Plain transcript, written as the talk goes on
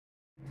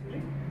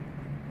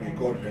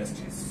God rest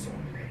his soul.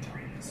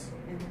 Yes.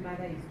 And the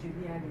mother is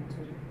Julia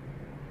Linturi.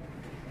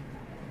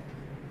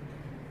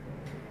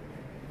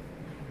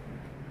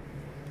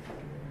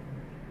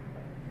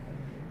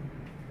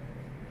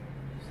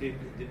 Say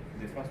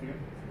the first name?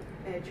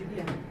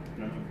 Julia.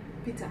 No.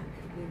 Peter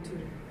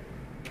Linturi.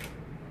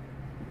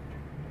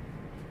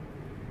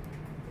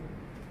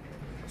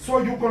 So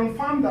you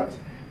confirm that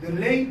the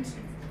late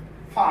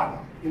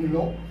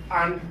father-in-law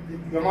and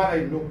your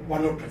mother-in-law were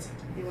not present.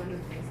 They were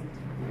not present.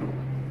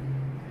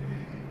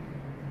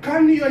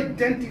 Can you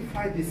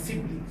identify the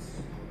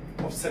siblings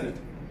of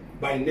Senator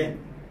by name?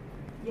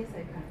 Yes,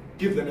 I can.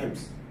 Give the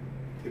names.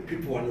 The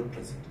people who are not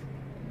present.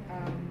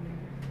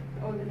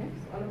 All the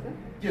names? All of them?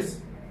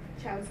 Yes.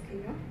 Charles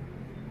Kenyo.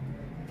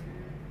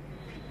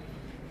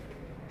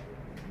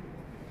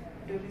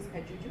 Doris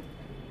Kajuju.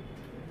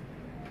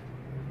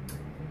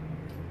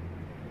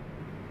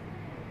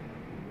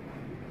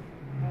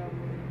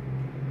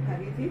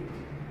 Harithi.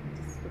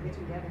 Just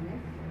forgetting the other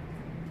name.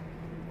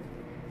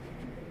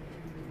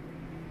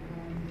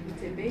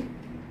 Mutembe.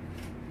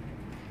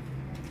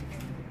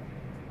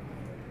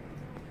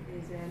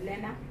 There's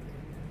Lena.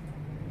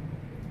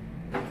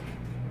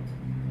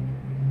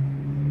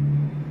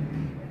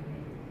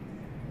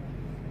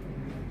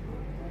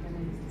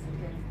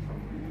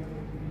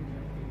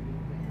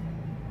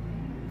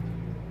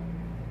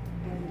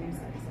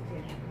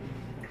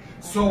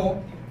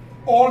 So,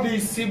 all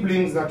these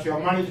siblings that you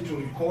have managed to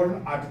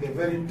recall at the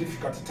very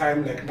difficult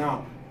time like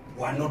now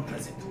were not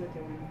present.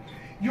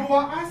 You were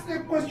asked a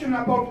question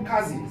about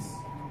cousins.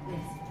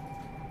 Yes.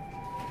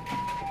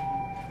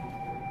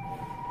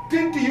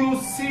 Did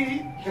you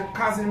see the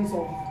cousins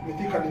of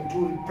Mithika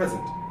Linturi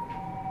present?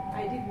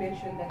 I did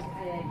mention that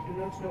I do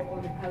not know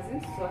all the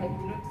cousins, so I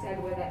do not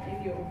tell whether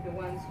any of the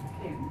ones who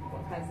came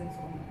were cousins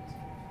or not.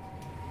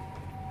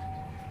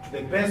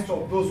 The best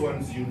of those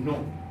ones you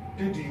know,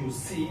 did you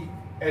see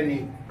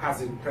any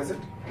cousin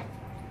present?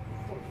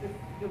 For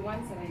the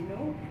ones that I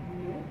know,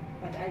 no,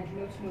 but I do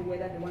not know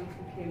whether the ones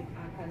who came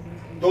are cousins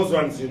or not. Those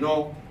ones you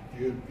know,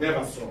 you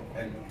never saw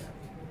any of them.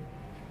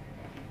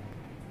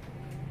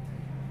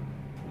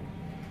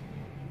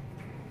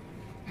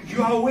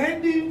 Your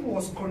wedding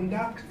was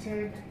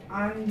conducted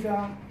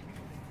under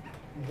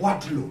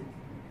what law?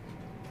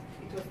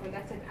 It was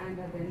conducted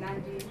under the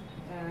Nandi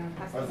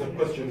That's the customary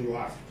question you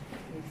asked.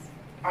 Yes.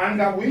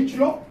 Under which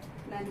law?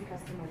 Nandi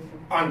customary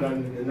law. Under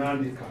the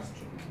Nandi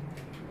custom.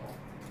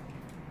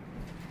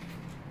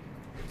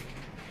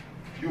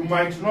 You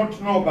might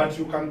not know, but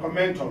you can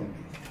comment on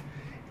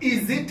this.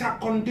 Is it a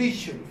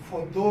condition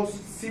for those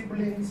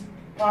siblings,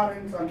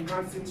 parents, and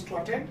cousins to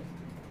attend?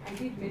 I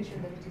did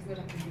mention that it is not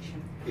a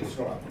condition. It's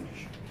not a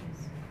condition.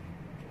 Yes.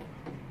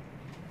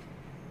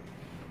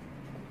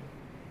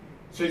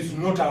 So it's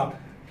not a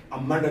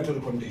mandatory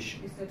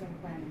condition. It's not a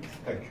requirement.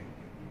 Thank you.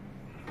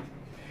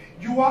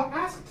 You were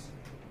asked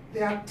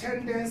the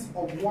attendance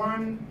of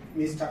one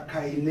Mr.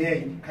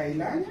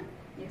 Kailanya?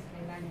 Yes,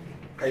 Kailanya.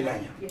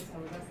 Kailanya. Yes, I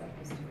was asked that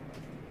question.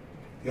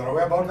 You're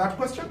aware about that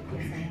question?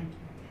 Yes, I am.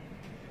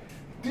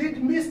 Did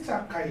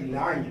Mr.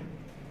 Kailanya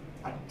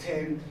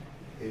attend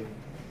the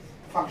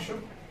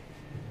function?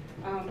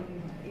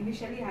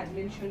 Initially, I had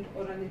mentioned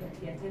orally that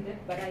he attended,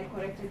 but I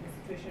corrected the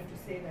situation to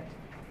say that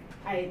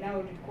I could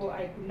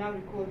now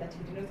recall that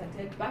he did not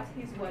attend, but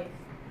his wife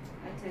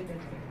attended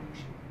the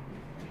function.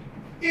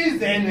 Is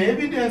there any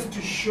evidence to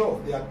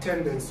show the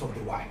attendance of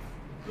the wife?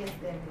 Yes,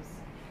 there is.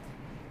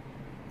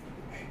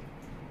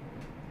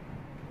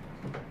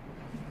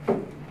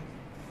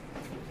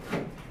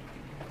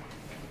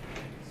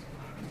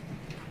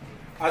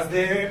 As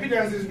the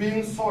evidence is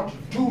being sought,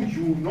 do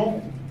you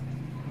know?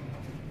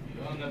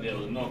 Your Honor, there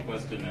was no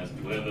question as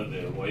to whether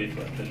the wife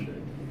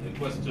attended. The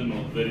question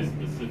was very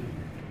specific.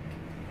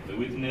 The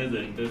witness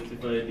then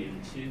testified in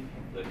chief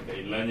that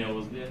Kailanya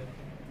was there.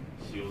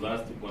 She was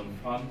asked to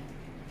confirm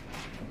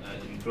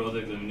in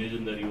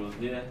cross-examination that he was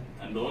there,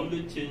 and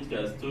only changed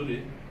her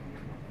story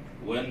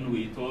when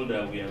we told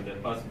her we have the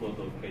passport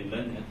of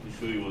Kailanya to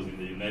show he was in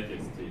the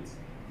United States.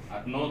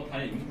 At no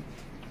time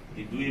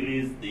did we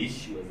raise the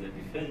issue as a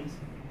defense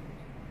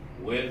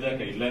whether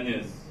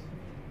Kailanya's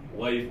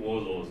wife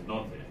was or was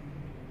not there.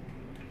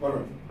 All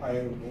right, I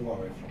will move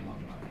away from that.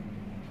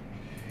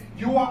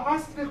 You were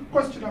asked a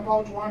question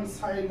about one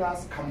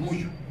Silas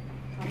Kamuyu.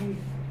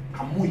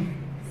 Kamuyu.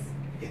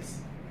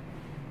 Yes.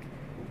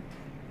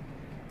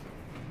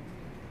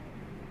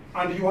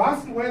 And you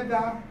asked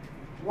whether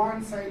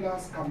one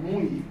Silas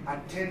Kamui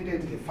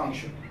attended the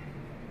function.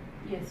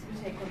 Yes,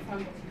 which I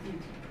confirmed that he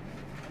did.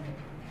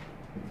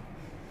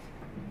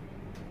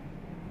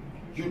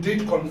 You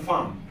did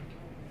confirm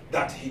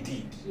that he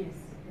did. Yes,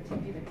 that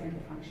he did attend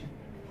the function.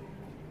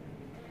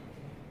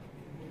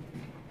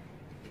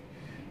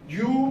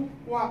 You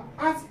were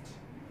asked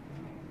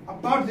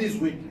about this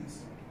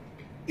witness.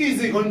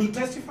 Is he going to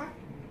testify?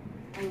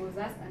 I was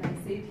asked and I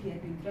said he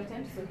had been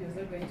threatened, so he was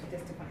not going to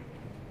testify.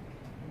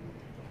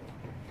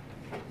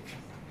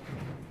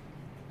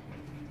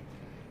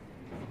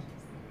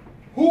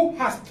 Who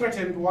has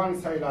threatened one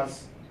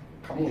Silas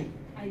Kamui?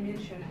 I I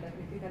mentioned that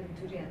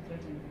Linturi had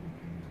threatened them.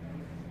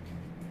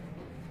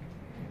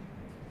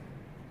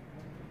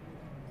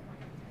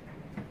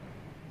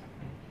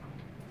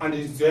 And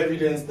it's the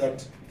evidence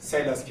that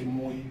Silas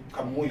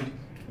Kamui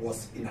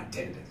was in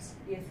attendance.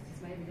 Yes, it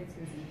is my evidence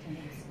he was in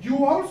attendance.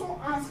 You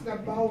also asked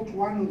about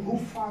one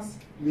Rufus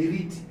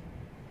Miriti.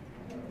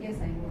 Yes,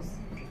 I was.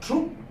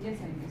 True? Yes,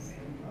 I was.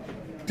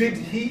 Did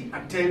he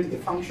attend the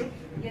function?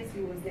 Yes,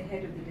 he was the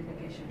head of the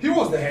delegation. He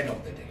was the head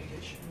of the delegation.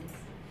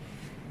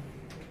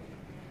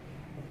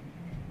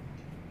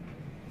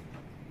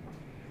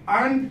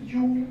 And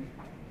you,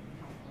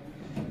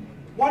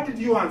 what did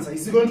you answer?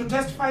 Is he going to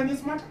testify in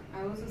this matter?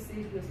 I also said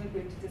he was not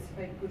going to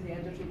testify because he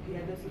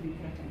had also been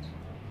threatened.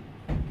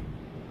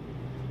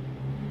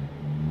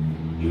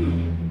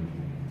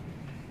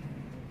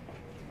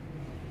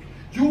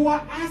 You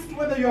were asked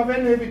whether you have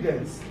any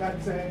evidence that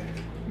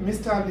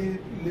Mr.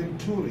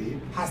 Linturi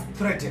has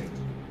threatened.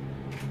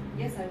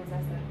 Yes, I was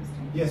asked that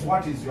question. Yes,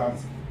 what is your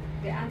answer?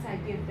 The answer I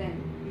gave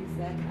then is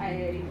that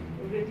I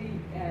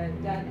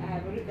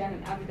have already done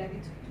an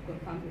affidavit to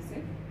confirm the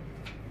same,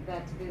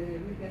 that the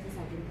witnesses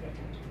have been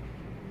threatened.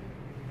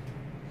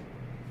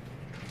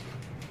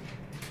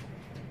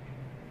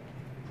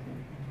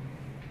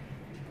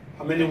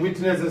 How many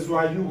witnesses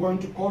were you going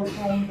to call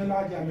from the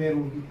larger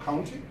Meru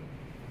County?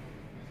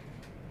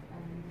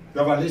 You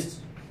have a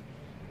list.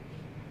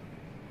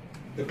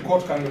 The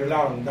court can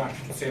rely on that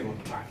to save on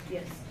time.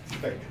 Yes.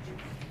 Thank you.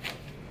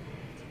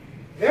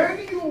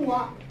 Then you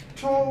were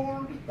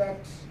told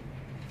that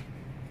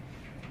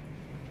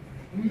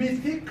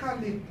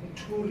mythically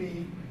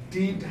Linturi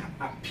did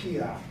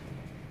appear.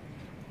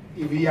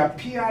 If he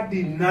appeared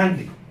in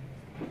Nandi,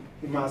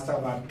 he must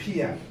have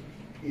appeared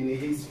in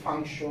his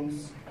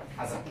functions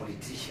as a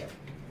politician.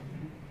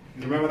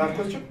 You remember that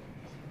question?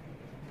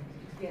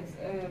 Yes.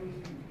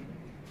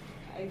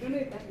 I don't know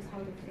if that is how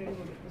the frame of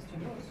the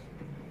question was.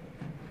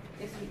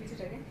 Yes, repeat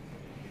it again.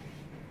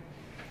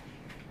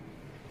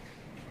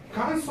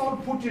 Counsel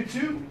put it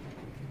to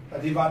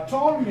that if at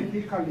all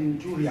mythical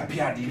Linturi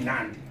appeared in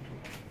Nandi,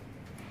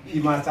 he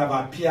must have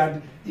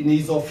appeared in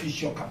his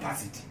official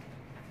capacity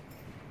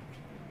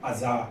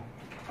as a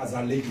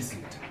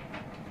legislator.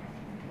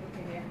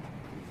 Okay, yeah.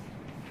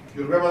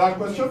 You remember that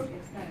question?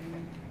 Yes, I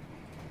remember.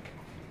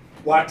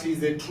 What is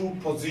the true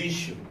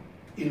position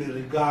in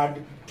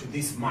regard to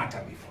this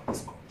matter before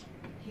this court?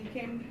 He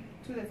came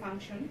to the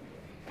function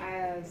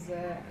as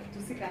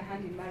to seek a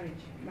hand in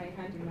marriage, my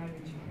hand in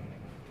marriage.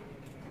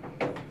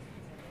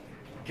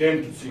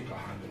 Came to seek a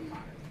hand in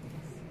marriage.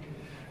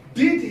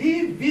 Did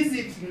he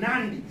visit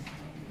Nandi,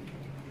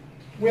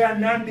 where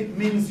Nandi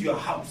means your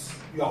house,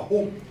 your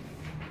home?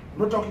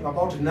 I'm not talking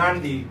about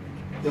Nandi,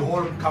 the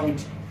whole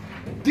county.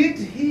 Did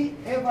he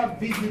ever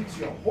visit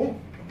your home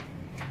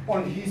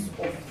on his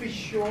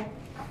official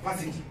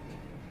capacity?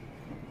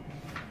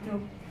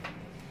 No.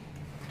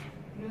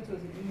 No, it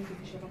was in his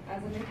official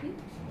as an MP?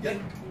 Yeah. No.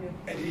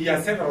 And he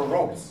has several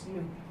roles.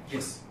 No.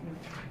 Yes. No.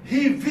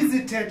 He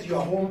visited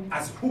your home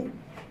as who?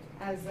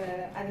 As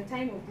at the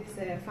time of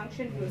this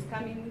function, he was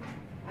coming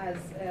as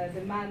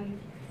the man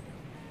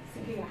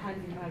seeking a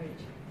hand in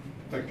marriage.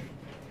 Thank you.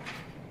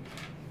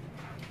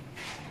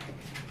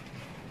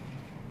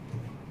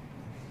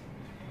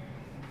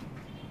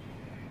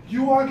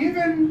 You are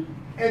given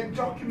a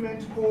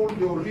document called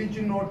the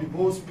original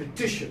divorce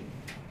petition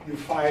you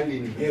filed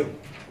in Meru.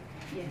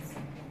 Yes.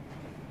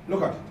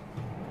 Look at it.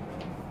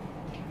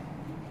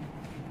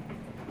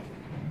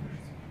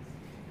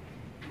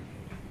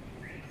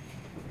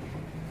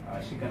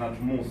 She can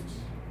at most,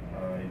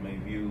 in my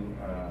view,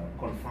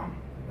 confirm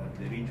that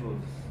the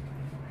rituals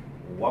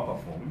were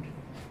performed,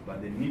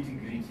 but the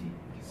nitty-gritty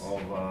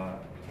of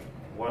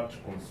what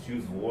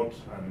constitutes what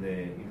and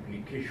the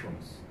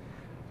implications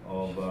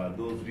of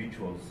those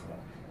rituals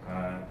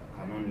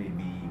can only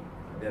be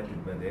dealt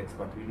with by the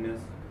expert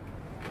witness,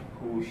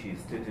 who she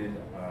stated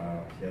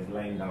she has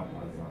lined up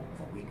as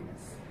a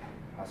witness.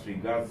 As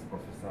regards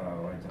Professor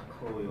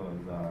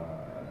Wajakoyo's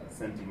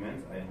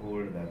sentiments, I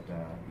hold that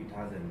it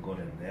hasn't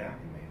gotten there,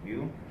 in my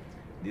view.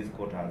 This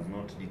court has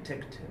not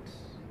detected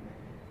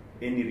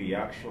any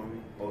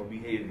reaction or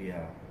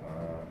behavior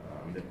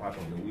on the part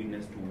of the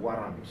witness to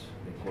warrant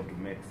the court to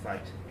make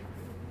such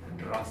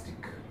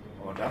drastic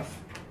orders.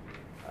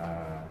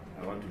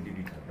 I want to leave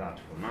it at that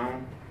for now,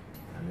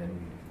 and then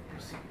we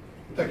proceed.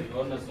 Thank you.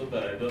 Honor, so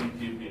that I don't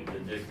keep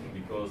interjecting,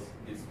 because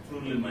it's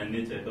truly my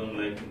nature. I don't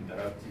like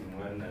interrupting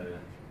when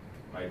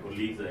my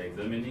colleagues are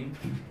examining.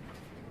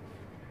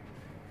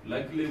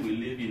 Luckily, we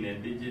live in a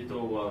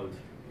digital world.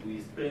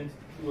 We spent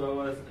 2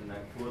 hours and a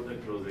quarter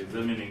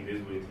cross-examining this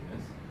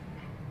witness,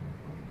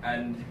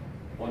 and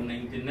on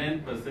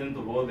 99%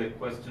 of all the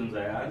questions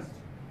I asked,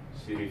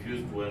 she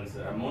refused to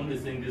answer. I'm only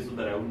saying this so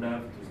that I wouldn't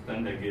have to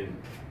stand again.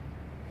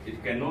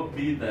 It cannot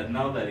be that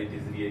now that it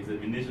is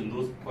re-examination,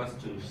 those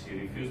questions she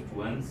refused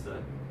to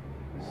answer,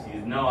 she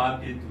is now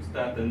happy to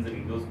start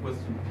answering those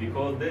questions,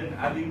 because then,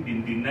 having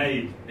been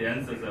denied the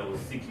answers I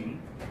was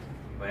seeking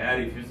by her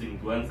refusing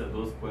to answer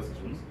those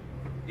questions,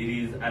 it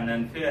is an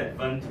unfair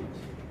advantage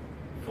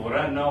for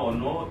her now or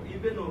no,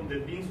 even of the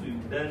things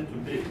we've done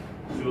today.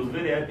 She was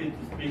very happy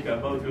to speak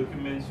about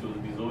documents she was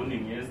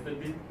disowning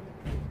yesterday,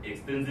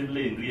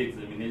 extensively in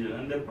re-examination.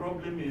 And the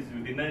problem is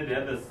you deny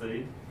the other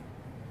side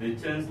the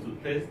chance to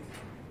test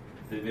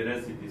the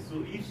veracity.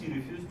 So if she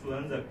refused to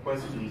answer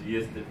questions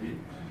yesterday,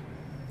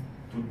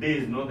 today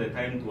is not the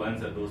time to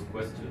answer those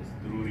questions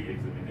through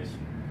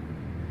re-examination.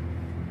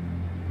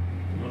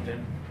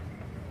 Noted.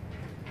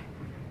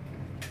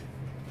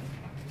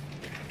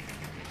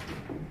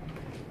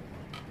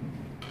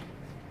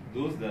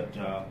 Those that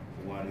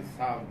were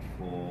reserved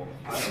for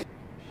other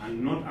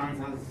and not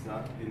answers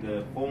in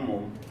the form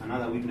of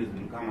another witness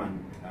will come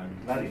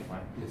and clarify.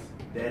 Yes.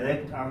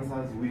 Direct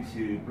answers which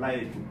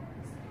reply to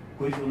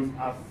questions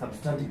asked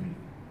substantively.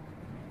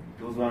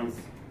 Those ones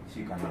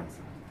she can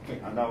answer. Okay.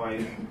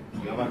 Otherwise,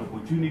 you have an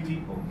opportunity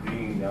of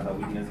bringing the other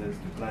witnesses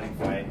to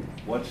clarify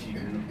what she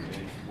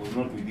was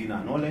not within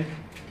her knowledge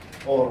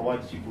or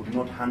what she could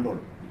not handle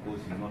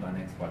because she's not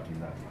an expert in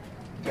that.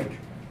 Thank you.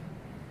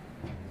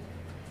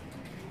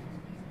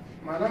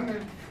 My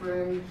learned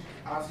friend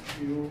asked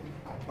you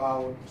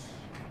about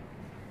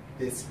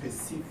the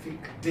specific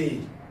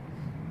day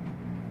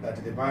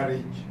that the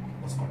marriage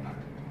was conducted.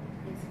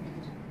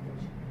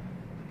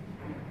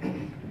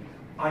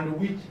 And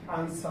which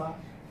answer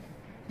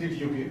did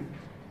you give?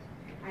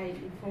 I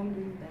informed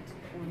him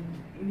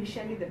that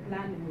initially the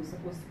plan was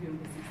supposed to be on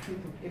the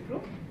 16th of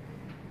April,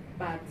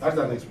 but... That's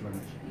an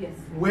explanation. Yes.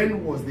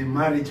 When was the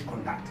marriage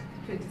conducted?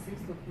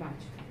 26th of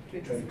March.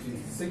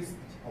 26th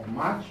of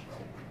March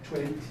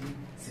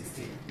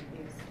 2016.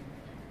 Yes.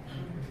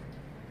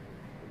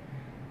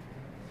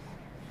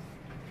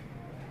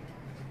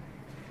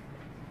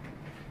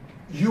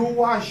 You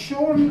were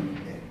shown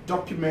a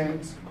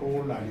document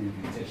called an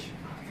invitation.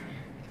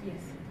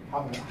 Yes.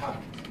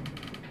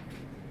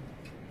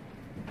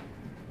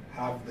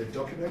 Have the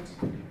document,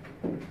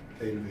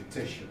 the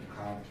invitation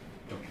card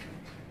document.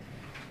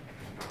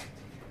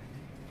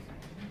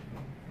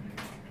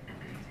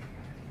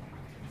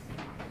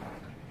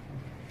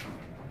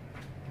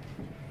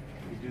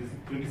 It is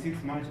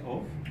 26 March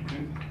of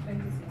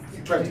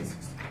 26th.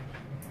 26th.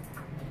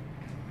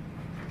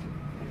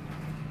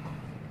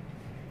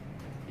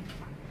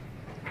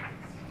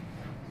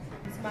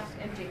 It's marked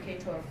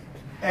MJK 12.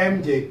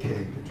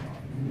 MJK.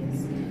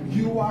 Yes.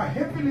 You are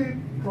heavily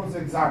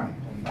cross-examined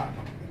on that.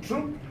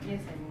 True?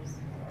 Yes, I was.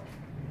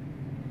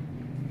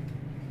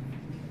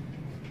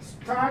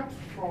 Start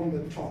from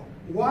the top.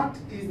 What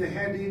is the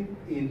heading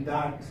in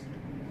that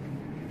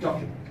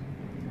document?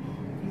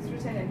 It's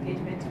written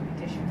engagement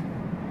invitation.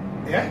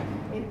 Yeah?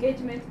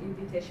 Engagement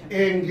invitation.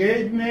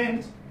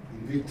 Engagement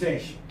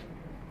invitation.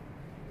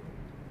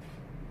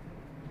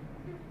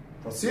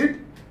 Proceed.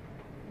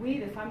 We,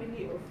 the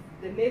family of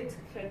the late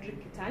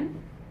Frederick Kitany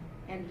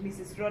and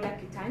Mrs. Rhoda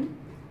Kitany,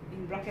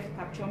 in bracket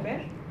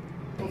Kapchomber,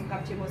 of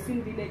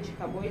Kapchemosin Village,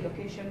 Kaboy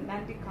location,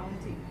 Nandi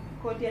County,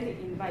 cordially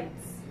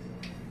invites.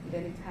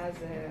 Then it has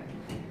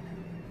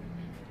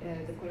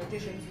the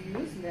connotations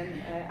used.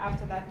 Then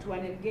after that, to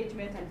an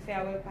engagement and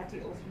farewell party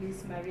of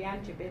Miss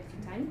Marianne Jebet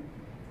Kitany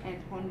and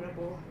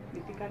Honorable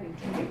Mithika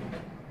Linturi,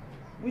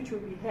 which will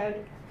be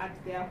held at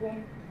their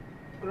home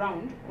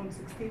ground on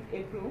 16th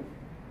April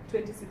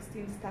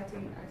 2016,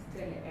 starting at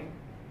 10 a.m.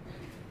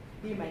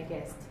 Be my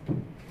guest.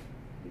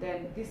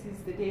 Then this is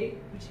the day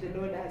which the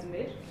Lord has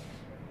made.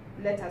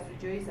 Let us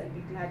rejoice and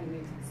be glad in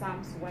it.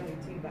 Psalms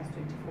 118, verse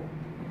 24.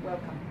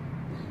 Welcome.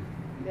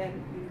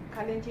 Then in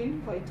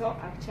Kalenjin, Koito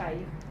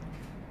Akchai,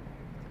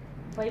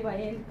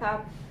 Paibayen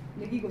Kap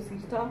Negigo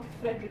Sister,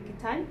 Frederick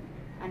Kitany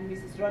and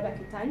Mrs. Rhoda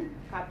Kitany,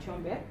 Kap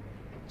Chombe,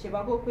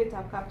 Chebago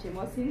Kweta Kap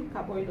Chemosin,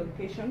 Kaboy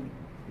location,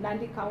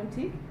 Nandi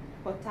County,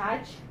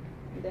 Potaj,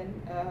 then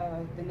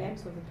the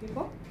names of the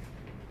people.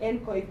 En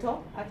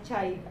Koito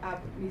Akchai Ab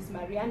Miss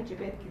Marianne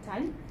Jebet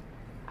Kitany,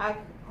 Ag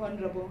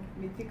Honorable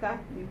Mithika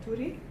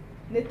Linturi,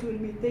 Netul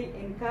Mitei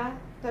Enka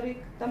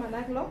Tarik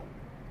Tamanaglo,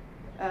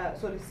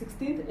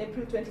 16th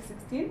April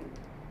 2016,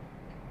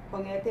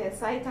 Kongete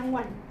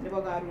Saitangwan,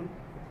 Nebogarun,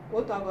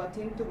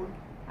 Otagotin to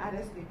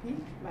RSVP,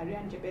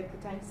 Marianne Jebet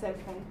Kitany, cell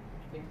phone.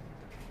 Yeah.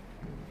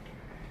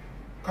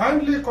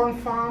 Kindly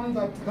confirm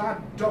that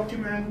that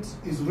document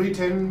is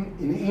written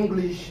in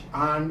English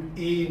and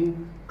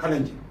in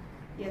Kalenjin.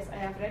 Yes, I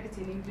have read it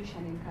in English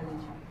and in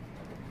Kalenjin.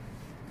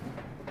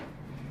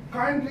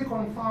 Kindly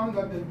confirm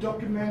that the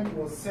document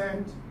was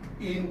sent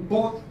in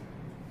both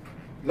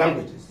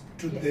languages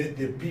to Yes.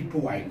 the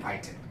people who are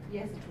invited.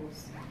 Yes, it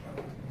was.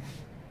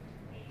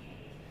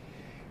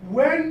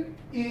 When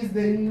is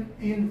the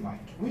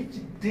invite? Which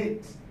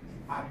date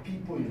are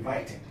people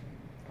invited?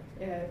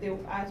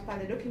 As per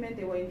the document,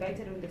 they were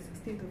invited on the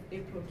 16th of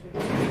April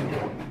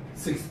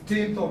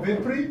 16th of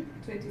April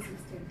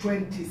 2016.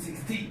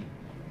 2016.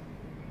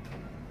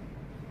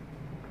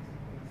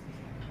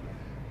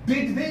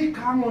 Did they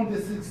come on the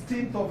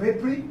 16th of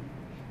April?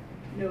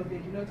 No, they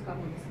did not come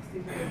on the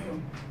 16th of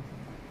April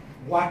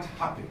What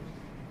happened?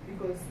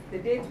 because the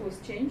date was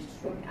changed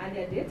from an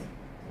earlier date,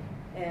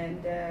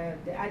 and the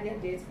earlier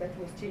date that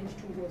was changed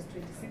to was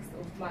 26th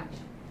of March.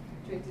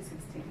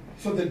 2016.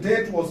 So the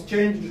date was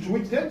changed to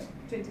which date?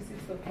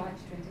 26th of March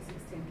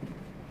 2016.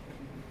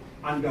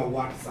 Under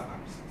what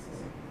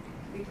circumstances?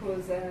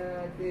 Because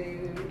the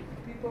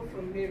people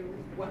from Meru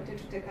wanted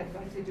to take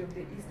advantage of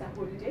the Easter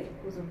holiday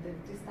because of the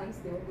distance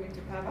they were going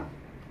to cover.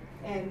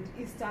 And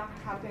Easter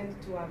happened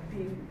to have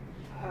been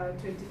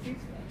 25th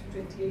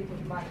to 28th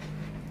of March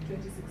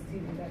 2016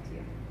 in that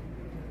year.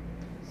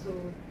 So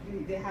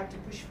they had to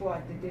push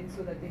forward the date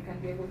so that they can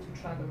be able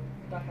to travel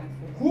back and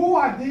forth. Who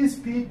are these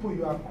people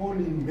you are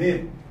calling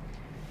Meru?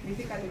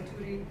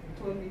 Linturi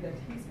told me that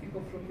his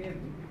people from Meru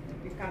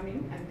would be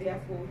coming, and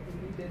therefore he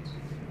needed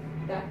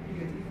that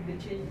period.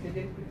 If the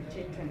date could be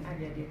changed to an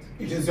earlier date.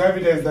 It is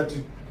evidence that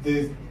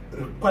the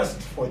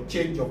request for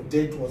change of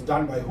date was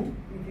done by who?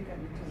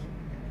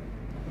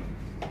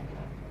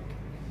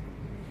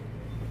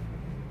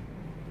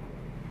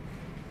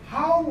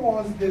 How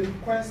was the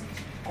request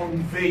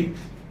conveyed?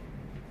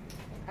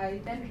 I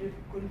then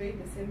conveyed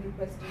the same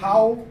request to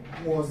How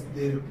was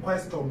the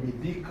request of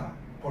Midika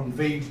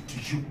conveyed to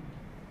you?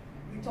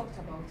 We talked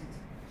about it.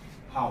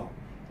 How?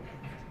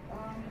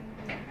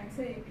 I'd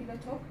say pillow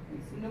talk.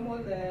 It's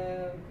normal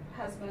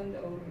husband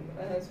or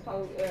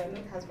spouse,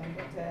 not husband,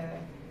 but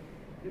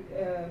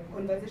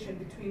conversation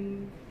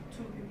between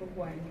two people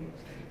who are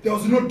engaged. There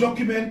was no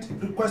document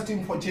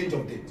requesting for change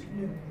of date?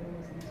 No, there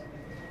wasn't.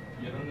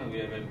 Your Honor, we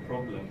have a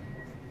problem.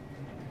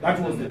 That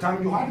was the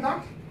time you had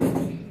that?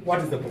 What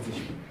is the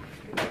position?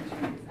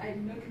 I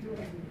did not do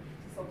any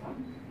SOPA,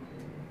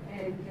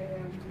 and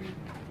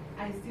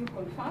I still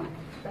confirm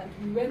that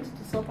we went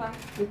to SOPA,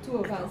 the two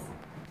of us,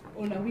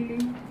 on a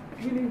willing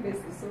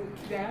basis. So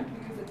we are not to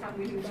use the term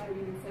willing by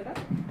willing seller,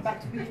 but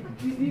we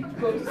did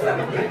go to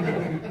SOPA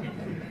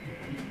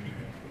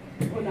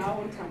on our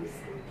own terms.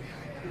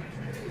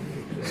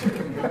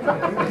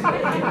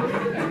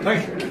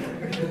 Thank you.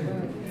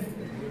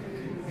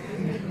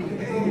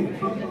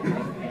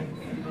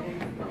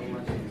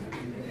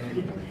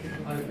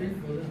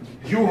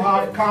 You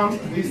have come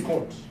to this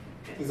court.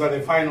 These are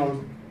the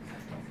final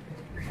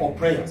 4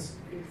 prayers.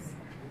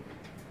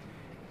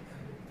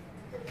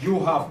 You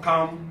have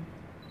come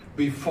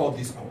before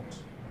this court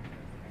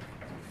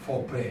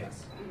for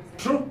prayers.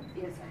 True?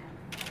 Yes, I have.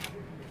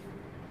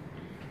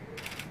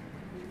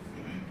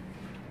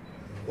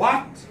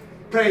 What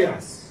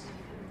prayers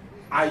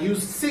are you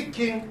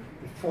seeking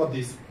before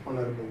this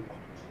honorable court?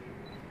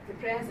 The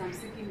prayers I'm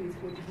seeking is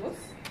for divorce.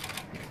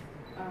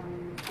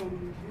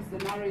 From the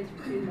marriage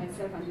between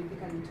myself and the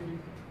Kitany.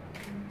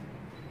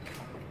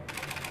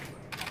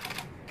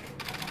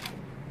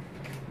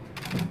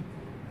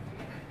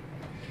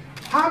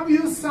 Have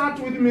you sat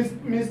with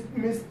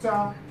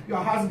your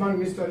husband,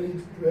 Mr.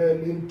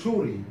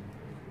 Linturi,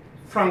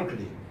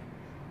 frankly,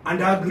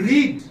 and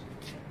agreed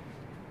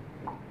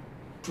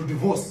to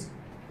divorce?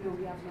 No,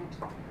 we have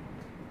not.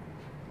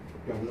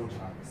 You have not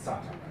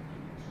sat.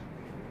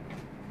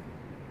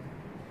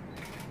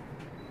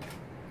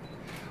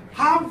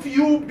 Have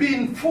you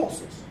been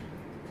forced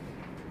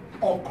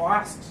or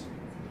coerced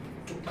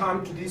to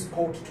come to this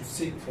court to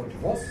seek for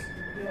divorce?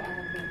 No, I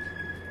have not.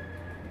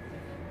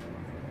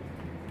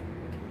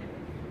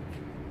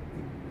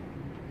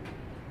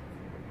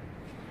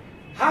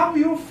 Have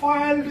you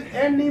filed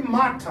any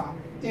matter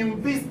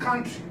in this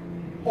country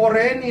or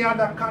any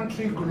other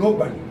country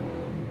globally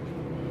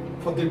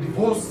for the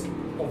divorce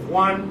of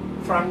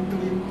one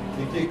Franklin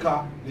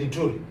Nikeka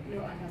Linturi?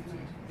 No, I have not.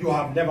 You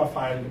have never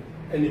filed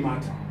any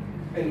matter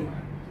anywhere.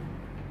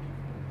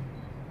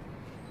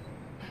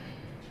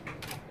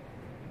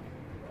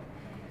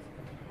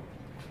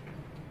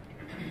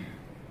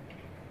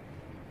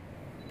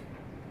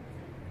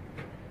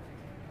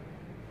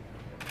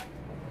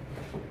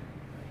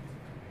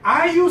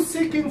 Are you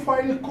seeking for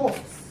any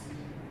costs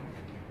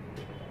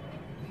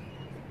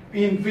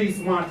in this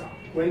matter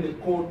when the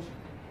court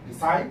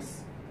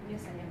decides?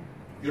 Yes, I am.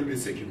 You'll be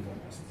seeking for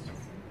costs.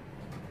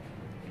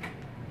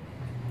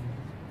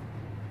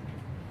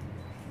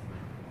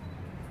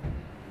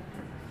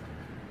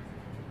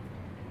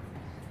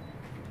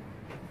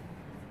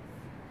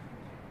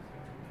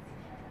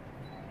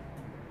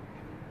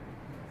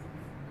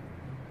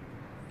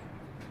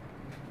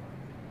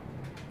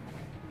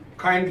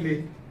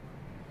 Kindly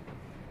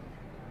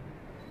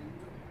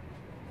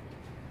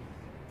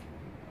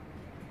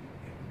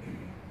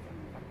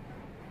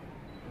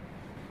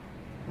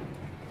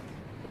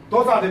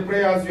those are the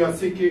prayers you are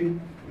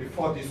seeking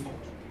before this court.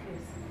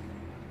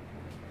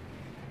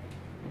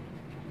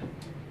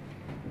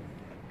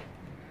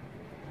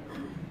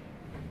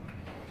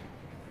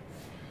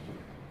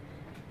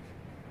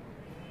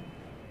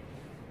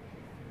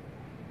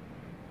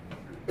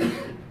 Yes.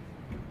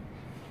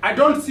 I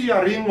don't see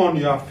a ring on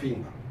your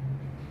finger.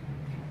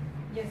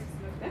 Yes,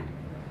 it's not there.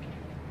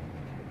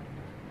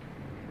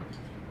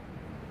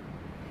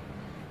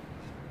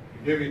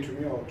 You gave it to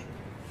me or to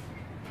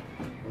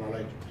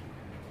Malai?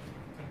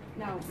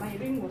 Now, my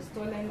ring was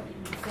stolen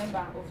in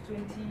December of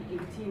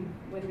 2018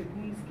 when the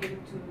goons came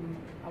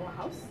to our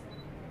house,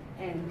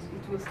 and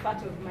it was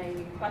part of my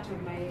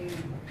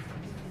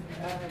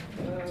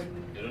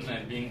Your Honor,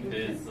 I think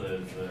this is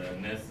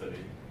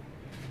necessary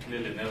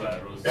clearly never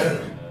arose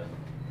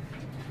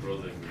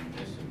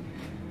cross-examination.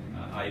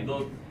 I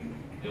thought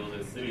there was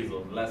a series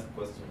of last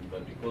questions,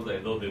 but because I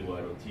thought they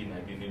were routine,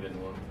 I didn't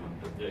even want to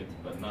interject.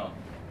 But now,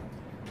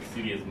 the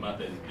serious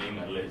matter is being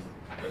alleged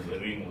that the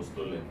ring was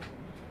stolen.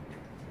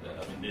 I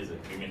mean, there's a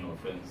criminal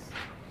offense.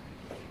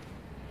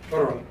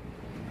 All right.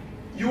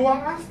 You were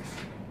asked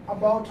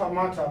about a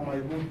matter my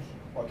good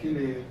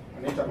Wakili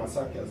Anita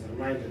Masaki has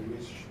reminded me,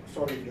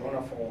 sorry, Your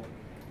Honor, for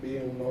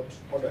being not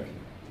orderly.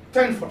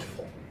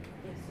 1044.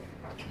 Yes,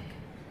 sir.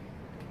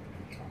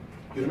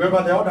 You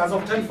remember the orders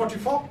of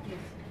 1044? Yes.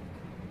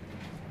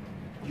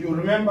 You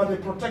remember the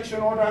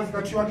protection orders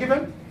that you were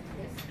given?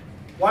 Yes.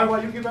 Why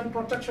were you given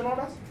protection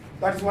orders?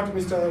 That is what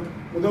Mr.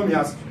 Mudomi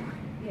asked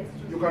you. Yes.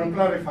 You can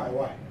clarify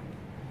why.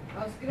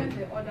 I was given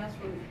the orders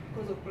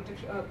because of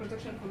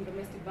protection from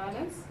domestic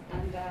violence,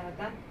 and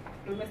that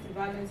domestic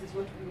violence is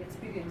what we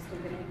experienced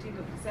on the 19th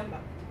of December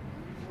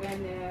when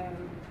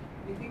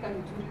we think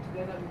Linturi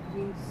together with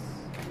Wings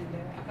and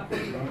a couple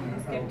of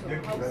police came to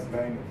our house. That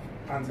line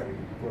of answering,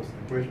 because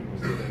the question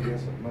was either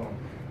yes or no,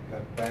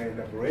 that by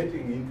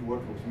elaborating into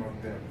what was not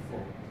there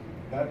before,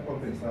 that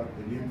opens up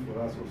the need for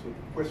us also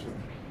to question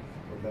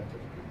for that.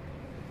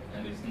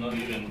 And it's not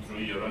even true,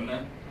 Your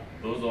Honor.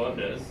 Those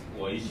orders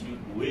were issued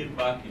way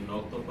back in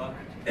October,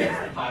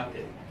 ex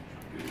parte.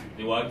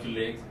 They were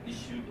actually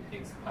issued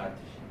ex parte.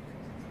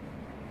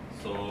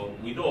 So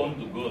we don't want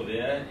to go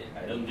there.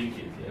 I don't think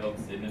it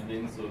helps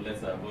anything, so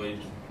let's avoid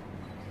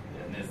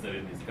the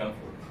unnecessary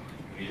discomfort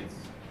it creates.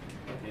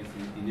 Yes,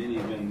 in any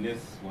event,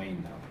 let's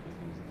wind up,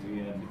 because we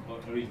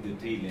have reached the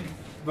tail end.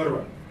 Very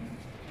well.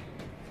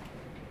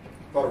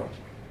 Very well.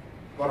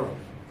 Very well.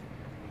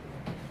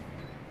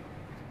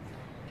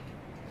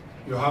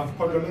 You have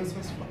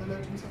condolences for the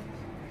late himself?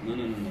 No.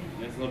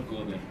 Let's not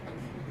go there.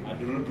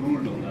 I'd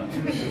ruled on that.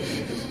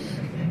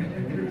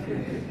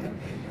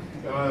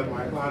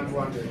 My client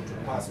wanted to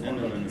pass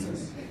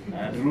condolences.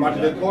 No.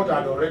 But the court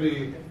had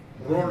already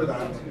ruled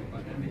that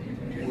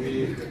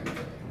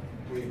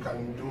we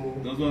can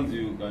do. Those ones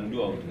you can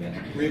do out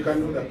there. We can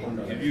do the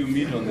condolences. If you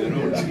meet on the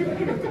road.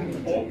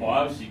 Or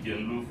perhaps she can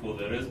look for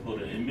the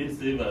respondent. It may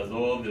save us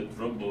all the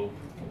trouble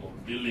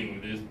of dealing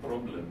with this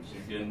problem.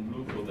 She can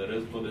look for the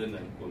respondent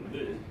and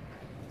convey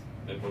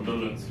the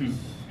condolences.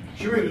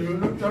 She will.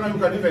 You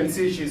can even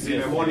see she's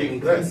in a morning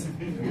dress.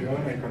 Your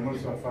Honor, I can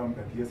also affirm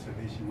that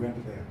yesterday she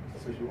went there,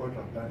 so she ought to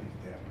have done it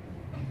there.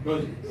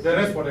 No, the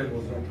respondent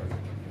was not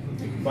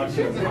present. But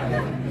she was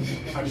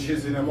and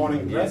she's in a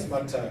morning dress,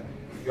 but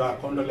your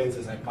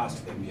condolences, I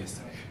passed them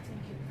yesterday.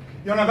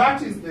 Your Honor,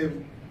 that is the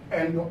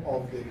end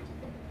of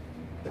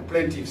the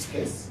plaintiff's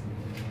case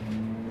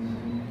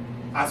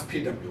as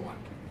PW1.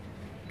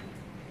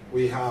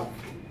 We have,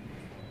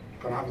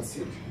 can I have a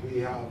seat?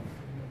 We have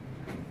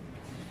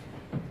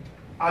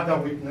other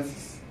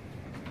witnesses,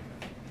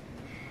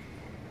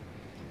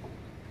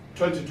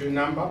 22 in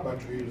number, but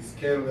we will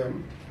scale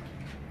them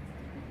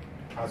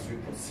as we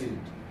proceed.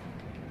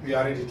 We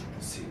are ready to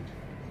proceed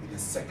with the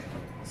second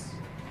witness.